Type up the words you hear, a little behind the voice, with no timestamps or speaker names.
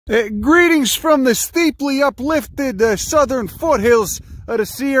Greetings from the steeply uplifted southern foothills of the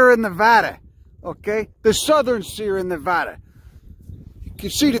Sierra Nevada. Okay, the southern Sierra Nevada. You can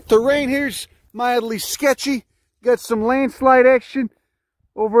see the terrain here's mildly sketchy. Got some landslide action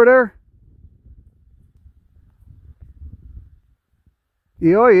over there.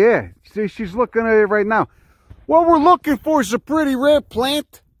 Yeah, oh yeah, see, she's looking at it right now. What we're looking for is a pretty rare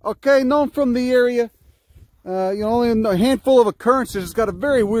plant, okay, known from the area. Only in a handful of occurrences. It's got a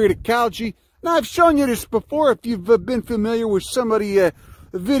very weird ecology. Now, I've shown you this before if you've been familiar with some of the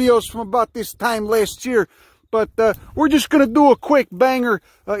videos from about this time last year. But we're just going to do a quick banger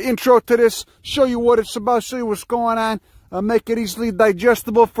intro to this, show you what it's about, show you what's going on, make it easily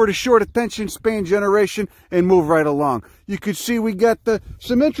digestible for the short attention span generation, and move right along. You can see we got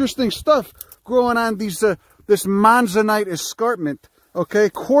some interesting stuff growing on these this monzonite escarpment,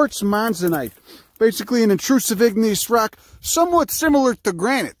 okay, quartz monzonite. Basically an intrusive igneous rock, somewhat similar to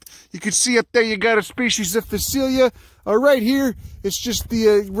granite. You can see up there you got a species of Phacelia. Right here, it's just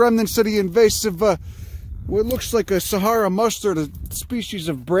the remnants of the invasive, what looks like a Sahara mustard, a species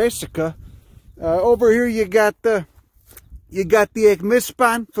of brassica. Over here you got the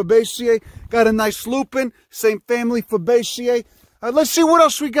Acmispon, Fabaceae. Got a nice lupin, same family, Fabaceae. Let's see what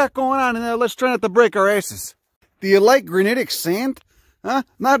else we got going on, and let's try not to break our asses. Do you like granitic sand? Huh?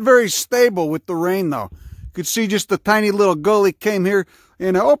 Not very stable with the rain, though. You could see just a tiny little gully came here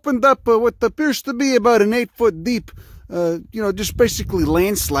and opened up what appears to be about an 8-foot deep, just basically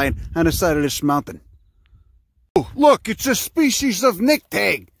landslide on the side of this mountain. Oh, look, it's a species of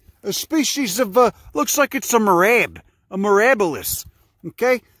nicktag. A species of, looks like it's a mirabilis.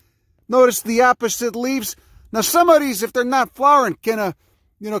 Okay? Notice the opposite leaves. Now, some of these, if they're not flowering, can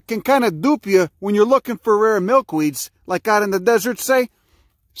kind of dupe you when you're looking for rare milkweeds, like out in the desert, say.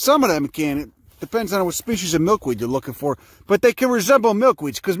 Some of them can. It depends on what species of milkweed you're looking for. But they can resemble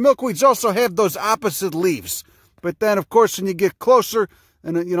milkweeds, because milkweeds also have those opposite leaves. But then, of course, when you get closer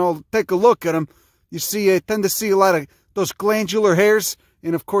and, take a look at them, you tend to see a lot of those glandular hairs.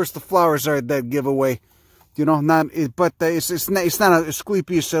 And, of course, the flowers are that giveaway. It's not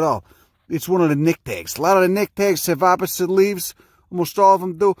Asclepias at all. It's one of the nictags. A lot of the nictags have opposite leaves. Almost all of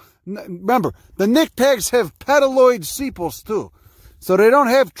them do. Remember, the nictags have petaloid sepals too, so they don't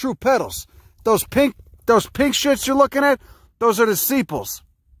have true petals. Those pink shits you're looking at, those are the sepals.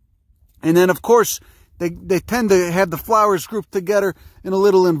 And then, of course, they tend to have the flowers grouped together in a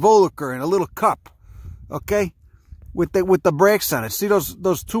little involucre, in a little cup, okay, with the bracts on it. See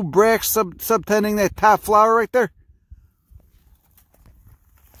those two bracts subtending that top flower right there.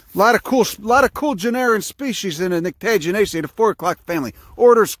 A lot of cool genera and species in the Nictaginaceae, the 4 o'clock family.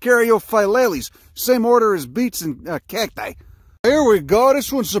 Order Scariophyllales, same order as beets and cacti. Here we go.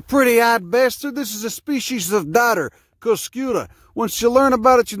 This one's a pretty odd bastard. This is a species of dodder, Coscuta. Once you learn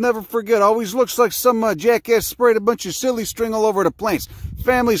about it, you never forget. Always looks like some jackass sprayed a bunch of silly string all over the plants.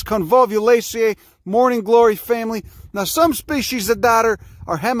 Families Convolvulaceae, morning glory family. Now, some species of dodder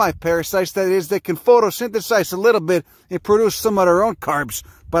are hemiparasites. That is, they can photosynthesize a little bit and produce some of their own carbs.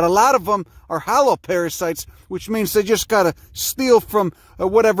 But a lot of them are holoparasites, which means they just got to steal from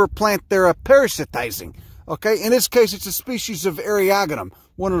whatever plant they're parasitizing. Okay, in this case, it's a species of Eriogonum,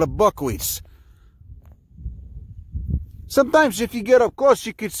 one of the buckwheats. Sometimes if you get up close,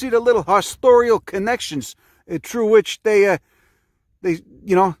 you can see the little hostorial connections through which they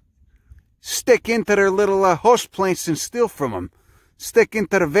stick into their little host plants and steal from them, stick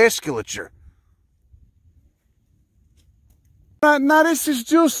into the vasculature. Now this is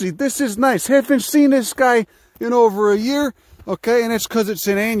juicy. This is nice. Haven't seen this guy in over a year. Okay, and it's because it's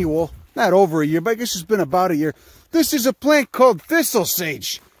an annual. Not over a year, but I guess it's been about a year. This is a plant called thistle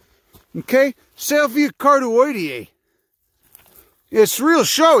sage. Okay, Salvia carduacea. It's real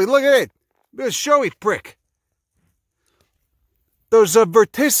showy. Look at it. Real showy prick. Those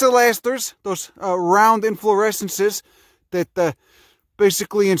verticillasters, those round inflorescences that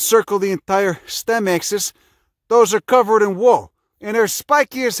basically encircle the entire stem axis, those are covered in wool. And they're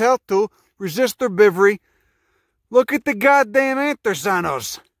spiky as hell too. Resist herbivory. Look at the goddamn anthers on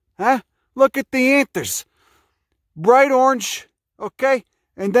those. Huh? Look at the anthers. Bright orange. Okay?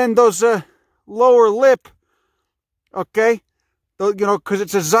 And then those lower lip. Okay? Because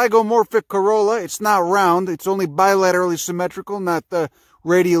it's a zygomorphic corolla. It's not round. It's only bilaterally symmetrical, not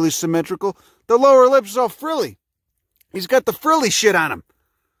radially symmetrical. The lower lip's all frilly. He's got the frilly shit on him.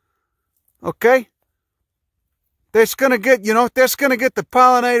 Okay? That's gonna get, that's gonna get the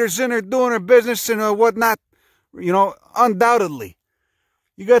pollinators in there doing their business and whatnot, undoubtedly.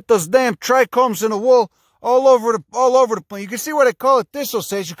 You got those damn trichomes in the wool all over the plant. You can see why they call it thistle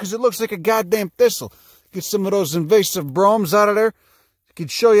sage, because it looks like a goddamn thistle. Get some of those invasive bromes out of there.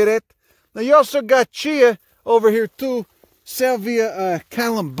 could show you that. Now you also got chia over here too, Salvia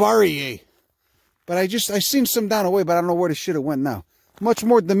columbariae. But I seen some down the way, but I don't know where the shit it went now. Much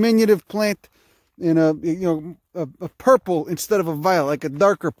more diminutive plant in a purple instead of a violet, like a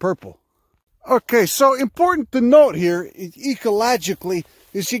darker purple. Okay, so important to note here, ecologically,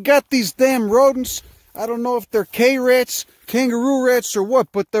 is you got these damn rodents. I don't know if they're K-rats, kangaroo rats, or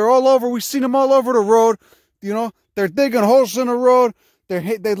what, but they're all over. We've seen them all over the road. You know, they're digging holes in the road.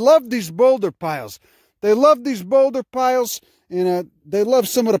 They love these boulder piles. They love these boulder piles, and they love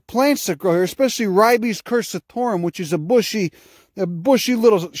some of the plants that grow here, especially Ribes quercetorum, which is a bushy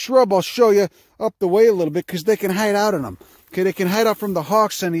little shrub. I'll show you up the way a little bit, because they can hide out in them. Okay, they can hide out from the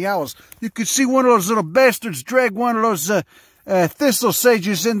hawks and the owls. You could see one of those little bastards drag one of those thistle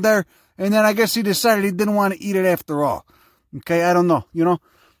sages in there, and then I guess he decided he didn't want to eat it after all. Okay, I don't know, you know.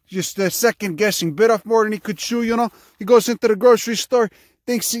 Just second guessing, bit off more than he could chew, you know. He goes into the grocery store,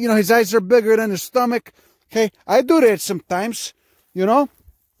 thinks, you know, his eyes are bigger than his stomach. Okay, I do that sometimes, you know.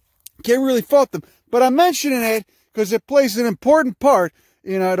 Can't really fault them. But I'm mentioning that because it plays an important part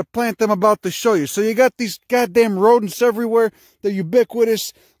in the plant I'm about to show you. So you got these goddamn rodents everywhere. They're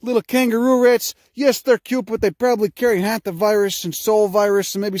ubiquitous. Little kangaroo rats. Yes, they're cute, but they probably carry hantavirus and soul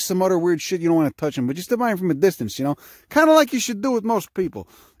virus and maybe some other weird shit. You don't want to touch them, but just admire them from a distance, you know. Kind of like you should do with most people.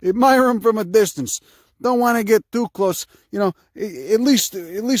 Admire them from a distance. Don't want to get too close, you know, at least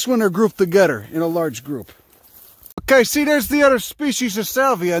when they're grouped together in a large group. Okay, see, there's the other species of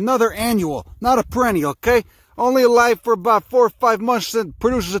salvia, another annual, not a perennial, okay? Only alive for about 4 or 5 months, then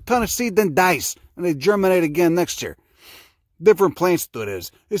produces a ton of seed, then dies, and they germinate again next year. Different plants do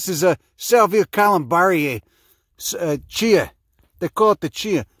this. This is a Salvia columbariae, chia. They call it the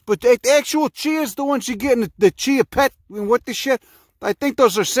chia. But the actual chia is the ones you get in the chia pet, and what the shit? I think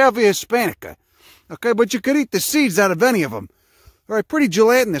those are Salvia hispanica. Okay, but you could eat the seeds out of any of them. All right, pretty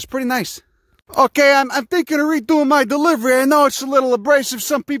gelatinous, pretty nice. Okay, I'm thinking of redoing my delivery. I know it's a little abrasive.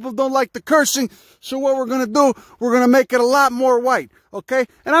 Some people don't like the cursing. So what we're going to do, we're going to make it a lot more white. Okay?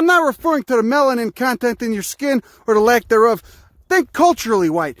 And I'm not referring to the melanin content in your skin or the lack thereof. Think culturally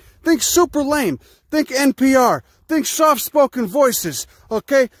white. Think super lame. Think NPR. Think soft-spoken voices.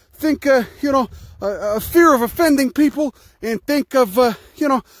 Okay? Think, you know, a fear of offending people. And think of, you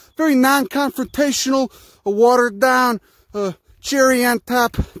know, very non-confrontational, watered down, cherry on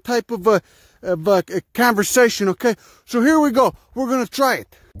top type of a conversation, okay? So here we go. We're going to try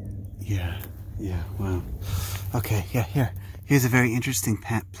it. Yeah, wow. Okay, yeah, here's a very interesting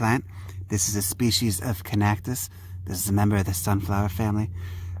plant. This is a species of Cactus. This is a member of the sunflower family.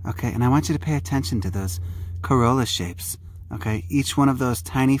 Okay, and I want you to pay attention to those corolla shapes. Okay, each one of those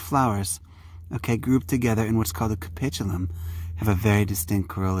tiny flowers, okay, grouped together in what's called a capitulum, have a very distinct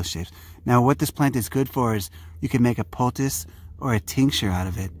corolla shape. Now, what this plant is good for is you can make a poultice or a tincture out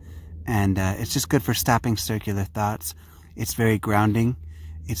of it. And it's just good for stopping circular thoughts. It's very grounding.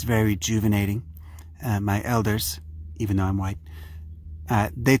 It's very rejuvenating. My elders, even though I'm white,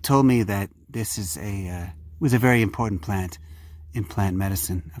 they told me that this is was a very important plant in plant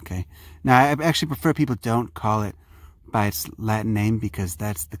medicine. Okay. Now, I actually prefer people don't call it by its Latin name because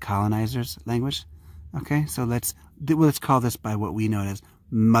that's the colonizers' language. Okay. So let's call this by what we know as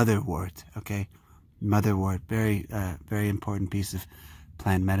motherwort. Okay. Motherwort. Very, very important piece of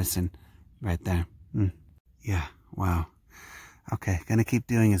plant medicine right there. Yeah, wow. Okay, gonna keep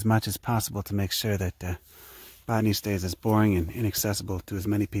doing as much as possible to make sure that botany stays as boring and inaccessible to as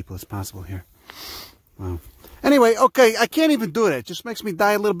many people as possible here. Wow. Anyway, okay, I can't even do that. It just makes me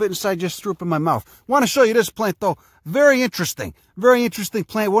die a little bit inside just drooping my mouth. Want to show you this plant, though. Very interesting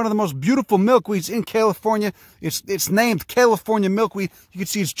plant. One of the most beautiful milkweeds in California. It's named California milkweed. You can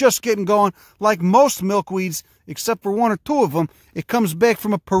see it's just getting going. Like most milkweeds, except for 1 or 2 of them, it comes back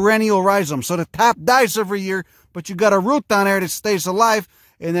from a perennial rhizome. So the top dies every year, but you got a root down there that stays alive.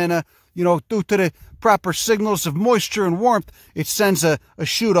 And then, you know, due to the proper signals of moisture and warmth, it sends a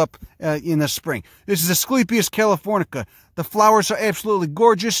shoot up in the spring. This is Asclepias californica. The flowers are absolutely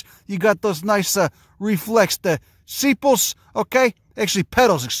gorgeous. You got those nice reflexed sepals, okay? Actually,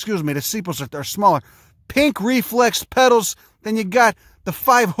 petals, excuse me. The sepals are smaller. Pink reflexed petals. Then you got the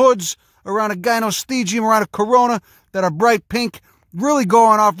 5 hoods around a gynostegium, around a corona that are bright pink. Really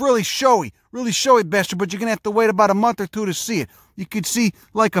going off, really showy bastard, but you're going to have to wait about a month or 2 to see it. You could see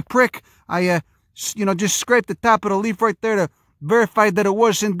like a prick. I, you know, just scraped the top of the leaf right there to verify that it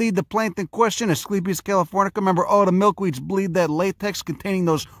was indeed the plant in question, Asclepias californica. Remember, all the milkweeds bleed that latex containing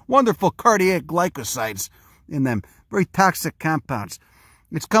those wonderful cardiac glycosides in them. Very toxic compounds.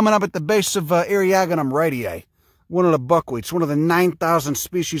 It's coming up at the base of Eriogonum radii, one of the buckwheats, one of the 9,000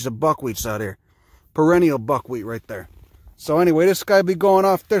 species of buckwheats out here. Perennial buckwheat right there. So anyway, this guy be going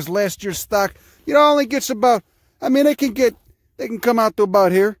off. There's last year's stock. You know, only gets about, I mean, they can come out to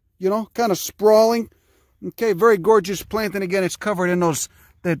about here, you know, kind of sprawling. Okay, very gorgeous plant. And again, it's covered in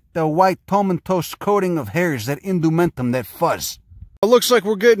the white tomentose coating of hairs, that indumentum, that fuzz. It looks like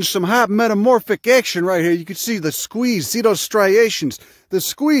we're getting some hot metamorphic action right here. You can see the squeeze, see those striations, the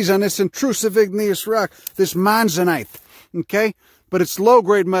squeeze on this intrusive igneous rock, this monzonite, okay? But it's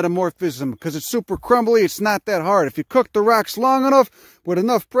low-grade metamorphism because it's super crumbly. It's not that hard. If you cook the rocks long enough with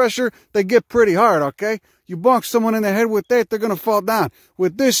enough pressure, they get pretty hard, okay? You bonk someone in the head with that, they're going to fall down.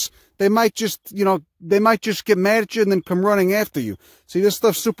 With this, they might just, you know, they might just get mad at you and then come running after you. See, this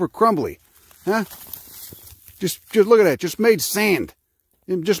stuff's super crumbly, huh? Just look at that. Just made sand.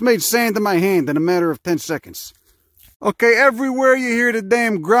 It just made sand in my hand in a matter of 10 seconds. Okay, everywhere you hear the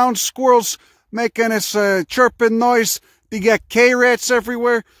damn ground squirrels making this chirping noise. You got K-rats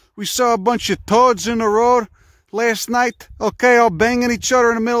everywhere. We saw a bunch of toads in the road last night. Okay, all banging each other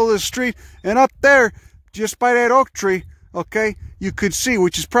in the middle of the street. And up there, just by that oak tree, okay, you could see,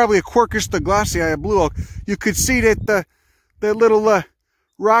 which is probably a quercetorum, a blue oak. You could see that little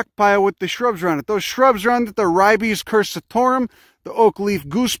rock pile with the shrubs around it. Those shrubs around it, the laevis quercetorum, the oak leaf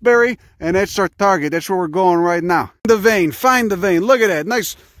gooseberry, and that's our target. That's where we're going right now. The vein, find the vein. Look at that,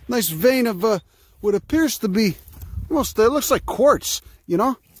 nice vein of what appears to be almost, it looks like quartz, you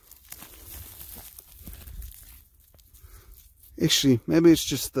know. Actually, maybe it's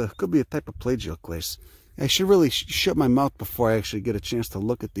just could be a type of plagioclase. I should really shut my mouth before I actually get a chance to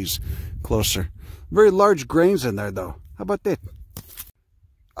look at these closer. Very large grains in there, though. How about that?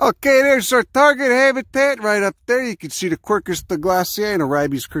 Okay, there's our target habitat right up there. You can see the quercetorum and the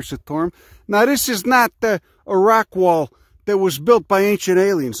laevis quercetorum. Now, this is not a rock wall that was built by ancient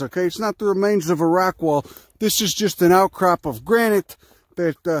aliens, okay? It's not the remains of a rock wall. This is just an outcrop of granite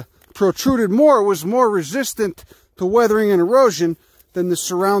that protruded more, was more resistant to weathering and erosion than the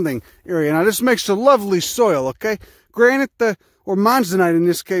surrounding area. Now, this makes a lovely soil, okay? Granite, or monzonite in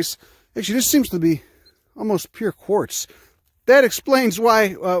this case. Actually, this seems to be almost pure quartz. That explains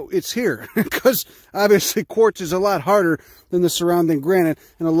why it's here, because obviously quartz is a lot harder than the surrounding granite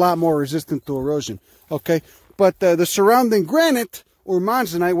and a lot more resistant to erosion, okay? But the surrounding granite, or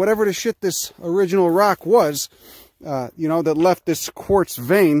monzonite, whatever the shit this original rock was, you know, that left this quartz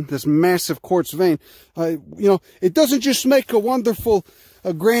vein, this massive quartz vein, you know, it doesn't just make a wonderful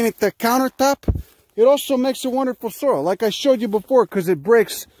granite countertop, it also makes a wonderful soil, like I showed you before, because it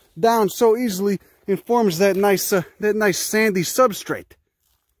breaks down so easily and forms that nice sandy substrate.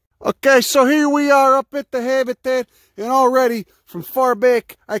 Okay, so here we are up at the habitat, and already from far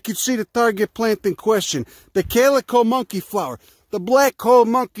back I could see the target plant in question, the Calico Monkey Flower, the black hole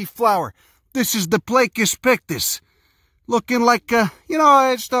monkey flower. This is Diplacus Pictus, looking like you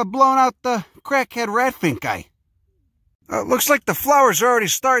know, it's blown out the crackhead Rat Fink guy. Looks like the flowers are already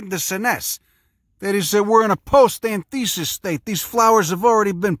starting to senesce. That is, we're in a post-anthesis state. These flowers have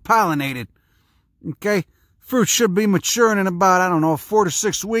already been pollinated. Okay, fruit should be maturing in about, I don't know, 4 to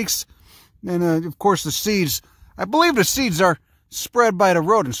 6 weeks. And of course the seeds, I believe the seeds are spread by the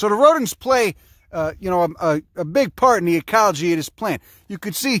rodents. So the rodents play, you know, a big part in the ecology of this plant. You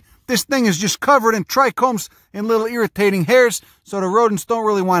can see this thing is just covered in trichomes and little irritating hairs, so the rodents don't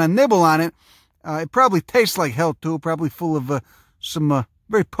really want to nibble on it. It probably tastes like hell too, probably full of some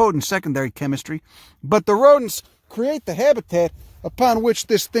very potent secondary chemistry. But the rodents create the habitat upon which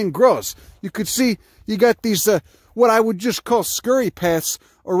this thing grows. You could see you got these, what I would just call scurry paths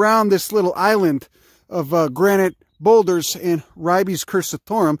around this little island of granite boulders and laevis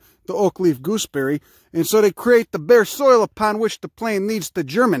quercetorum, the oak leaf gooseberry. And so they create the bare soil upon which the plant needs to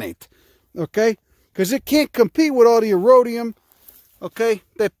germinate, okay? Because it can't compete with all the erodium, okay?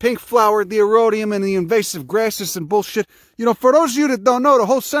 That pink flower, the erodium, and the invasive grasses and bullshit. You know, for those of you that don't know, the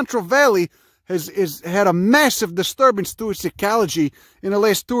whole Central Valley has had a massive disturbance to its ecology in the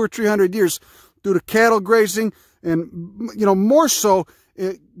last 200 or 300 years due to cattle grazing and, you know, more so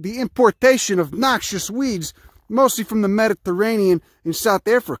the importation of noxious weeds, mostly from the Mediterranean and South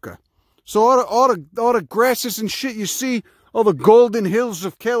Africa. So all the grasses and shit you see, all the golden hills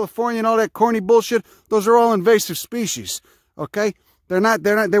of California and all that corny bullshit, those are all invasive species. Okay, they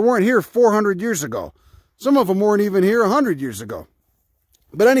weren't here 400 years ago. Some of them weren't even here 100 years ago.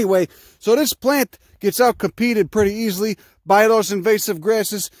 But anyway, so this plant gets out-competed pretty easily by those invasive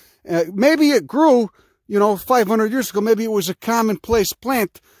grasses. Maybe it grew, you know, 500 years ago. Maybe it was a commonplace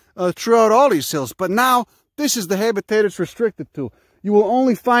plant throughout all these hills. But now, this is the habitat it's restricted to. You will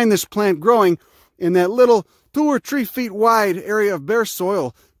only find this plant growing in that little 2 or 3 feet wide area of bare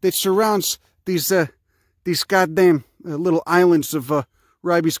soil that surrounds these goddamn little islands of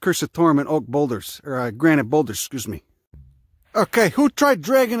laevis quercetorum and oak boulders, or granite boulders, excuse me. Okay, who tried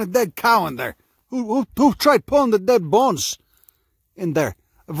dragging a dead cow in there? Who tried pulling the dead bones in there?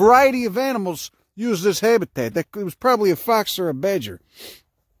 A variety of animals use this habitat. It was probably a fox or a badger.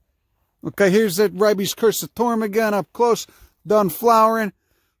 Okay, here's that ribes quercetorum again up close, done flowering.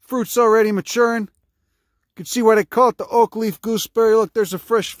 Fruit's already maturing. You can see why they call it the oak leaf gooseberry. Look, there's a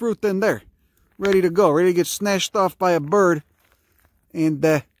fresh fruit in there. Ready to go, ready to get snatched off by a bird. And,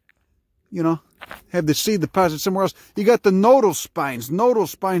 you know, have the seed deposit somewhere else. You got the nodal spines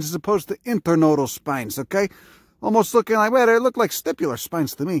as opposed to internodal spines, okay? Almost looking like, well, they look like stipular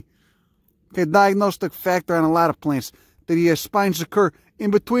spines to me. Okay, diagnostic factor on a lot of plants. The spines occur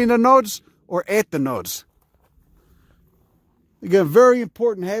in between the nodes or at the nodes. You got a very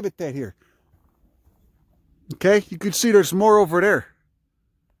important habitat here. Okay, you can see there's more over there.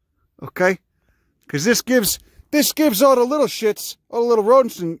 Okay, because this gives all the little shits, all the little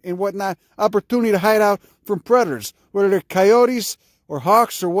rodents and whatnot, opportunity to hide out from predators, whether they're coyotes or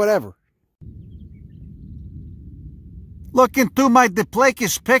hawks or whatever. Look into my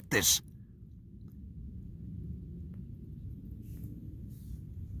Diplacus Pictus.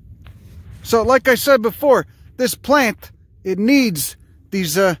 So, like I said before, this plant, it needs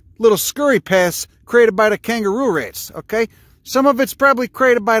these little scurry paths created by the kangaroo rats, okay? Some of it's probably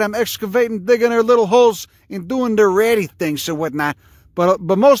created by them excavating, digging their little holes and doing their ratty things and whatnot. But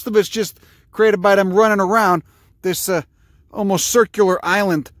most of it's just created by them running around this almost circular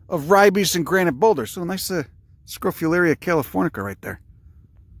island of ribes and granite boulders. So nice Scrophularia californica right there.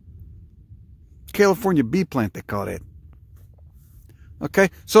 California bee plant, they call it. Okay,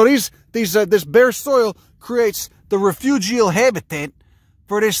 so this bare soil creates the refugial habitat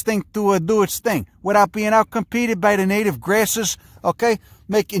for this thing to do its thing without being outcompeted by the native grasses. Okay,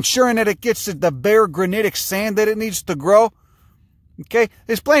 ensuring that it gets the bare granitic sand that it needs to grow. Okay,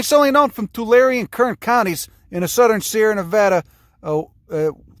 this plant's only known from Tulare and Kern counties in the southern Sierra Nevada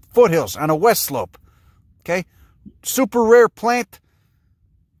foothills on a west slope. Okay, super rare plant.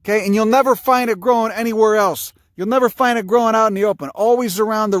 Okay, and you'll never find it growing anywhere else. You'll never find it growing out in the open. Always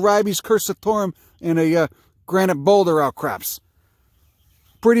around the ribes quercetorum and the granite boulder outcrops.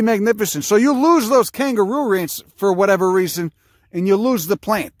 Pretty magnificent. So you lose those kangaroo rats for whatever reason, and you lose the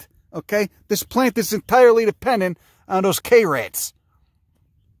plant. Okay? This plant is entirely dependent on those K-rats.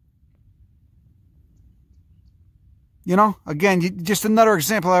 You know, again, just another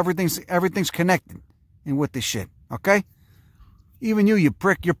example of everything's connected in with this shit. Okay? Even you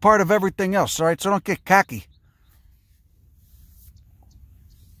prick, you're part of everything else, all right? So don't get cocky.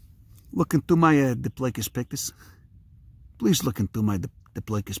 Look into my Diplacus Pictus. Please look into my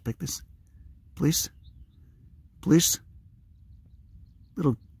Diplacus Pictus. Please. Please.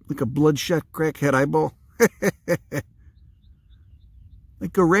 Little, like a bloodshot crackhead eyeball.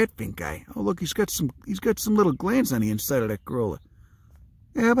 Like a Rat Fink guy. Oh, look, he's got some little glands on the inside of that corolla.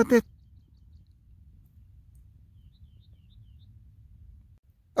 Yeah, how about that?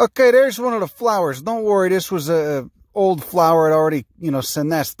 Okay, there's one of the flowers. Don't worry, this was a old flower. It already, you know,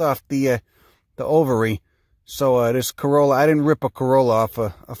 senesced off the ovary. So this corolla, I didn't rip a corolla off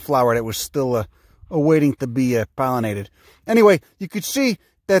a flower that was still awaiting to be pollinated. Anyway, you could see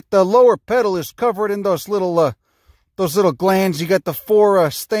that the lower petal is covered in those little glands. You got the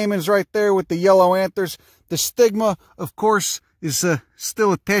 4 stamens right there with the yellow anthers. The stigma, of course, is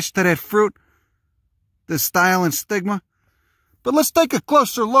still attached to that fruit. The style and stigma. But let's take a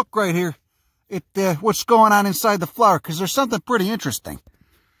closer look right here at what's going on inside the flower, because there's something pretty interesting.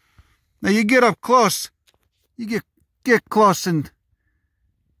 Now you get up close, you get close, and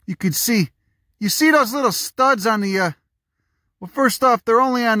you can see, you see those little studs on the, well, first off, they're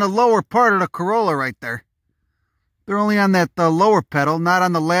only on the lower part of the corolla right there. They're only on that lower petal, not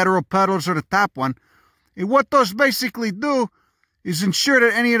on the lateral petals or the top one. And what those basically do is ensure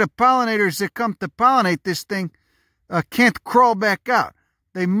that any of the pollinators that come to pollinate this thing can't crawl back out.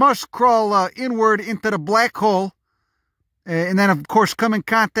 They must crawl inward into the black hole, and then, of course, come in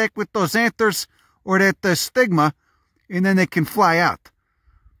contact with those anthers or that stigma, and then they can fly out.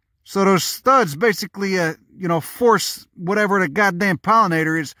 So those studs basically, you know, force whatever the goddamn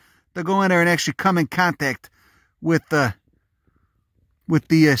pollinator is to go in there and actually come in contact with the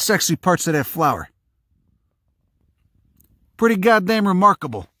sexy parts of that flower. Pretty goddamn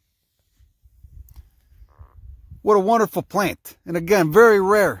remarkable. What a wonderful plant. And again, very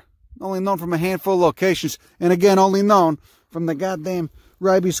rare. Only known from a handful of locations. And again, only known from the goddamn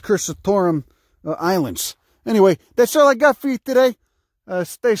ribes quercetorum islands. Anyway, that's all I got for you today.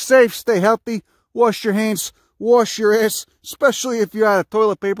 Stay safe, stay healthy, wash your hands, wash your ass, especially if you're out of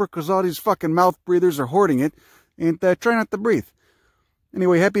toilet paper, because all these fucking mouth breathers are hoarding it. And try not to breathe.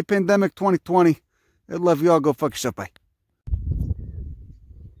 Anyway, happy pandemic 2020. I love you all. Go fuck yourself. Bye.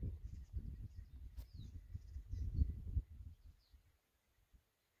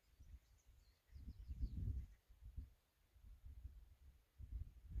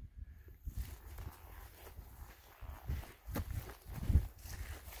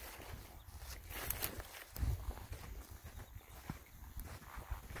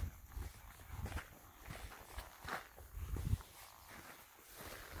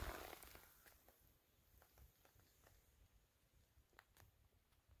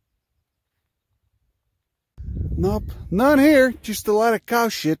 Nope, none here. Just a lot of cow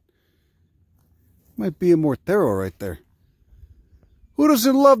shit. Might be a Mortero right there. Who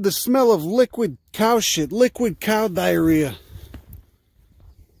doesn't love the smell of liquid cow shit, liquid cow diarrhea?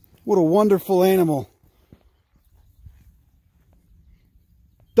 What a wonderful animal.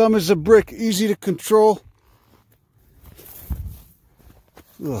 Dumb as a brick, easy to control.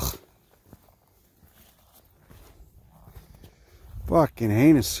 Ugh. Fucking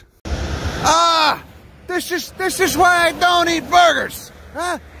heinous. Ah! This is why I don't eat burgers.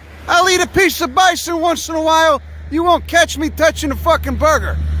 Huh? I'll eat a piece of bison once in a while. You won't catch me touching a fucking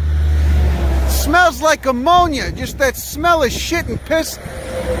burger. It smells like ammonia. Just that smell of shit and piss.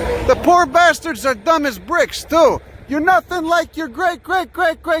 The poor bastards are dumb as bricks, too. You're nothing like your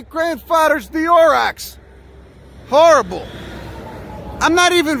great-great-great-great-grandfathers, the Aurochs. Horrible. I'm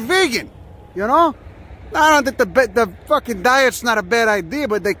not even vegan, you know? I don't think the fucking diet's not a bad idea,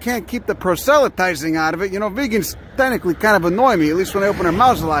 but they can't keep the proselytizing out of it. You know, vegans technically kind of annoy me, at least when they open their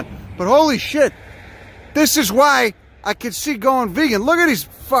mouths a lot. But holy shit, this is why I could see going vegan. Look at these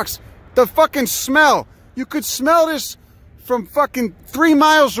fucks. The fucking smell. You could smell this from fucking 3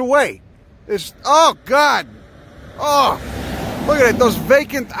 miles away. It's, oh God. Oh, look at it, those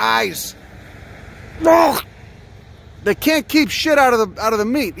vacant eyes. Oh. They can't keep shit out of the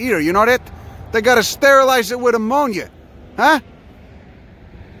meat either, you know that? They gotta sterilize it with ammonia. Huh?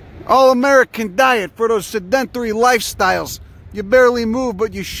 All-American diet for those sedentary lifestyles. You barely move,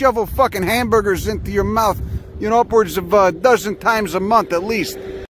 but you shovel fucking hamburgers into your mouth, you know, upwards of a dozen times a month at least.